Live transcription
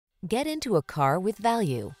Get into a car with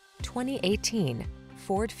value. 2018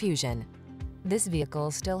 Ford Fusion. This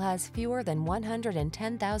vehicle still has fewer than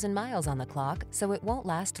 110,000 miles on the clock, so it won't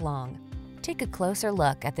last long. Take a closer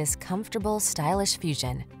look at this comfortable, stylish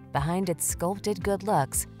Fusion. Behind its sculpted good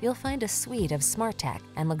looks, you'll find a suite of smart tech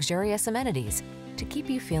and luxurious amenities to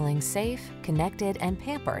keep you feeling safe, connected, and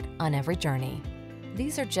pampered on every journey.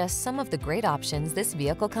 These are just some of the great options this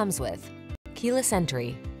vehicle comes with: keyless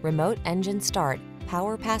entry, remote engine start,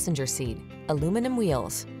 power passenger seat, aluminum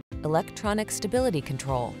wheels, electronic stability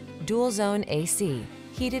control, dual zone AC,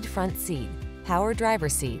 heated front seat, power driver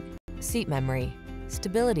seat, seat memory,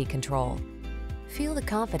 stability control. Feel the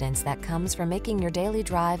confidence that comes from making your daily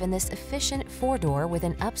drive in this efficient four-door with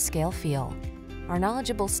an upscale feel. Our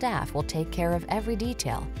knowledgeable staff will take care of every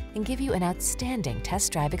detail and give you an outstanding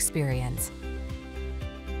test drive experience.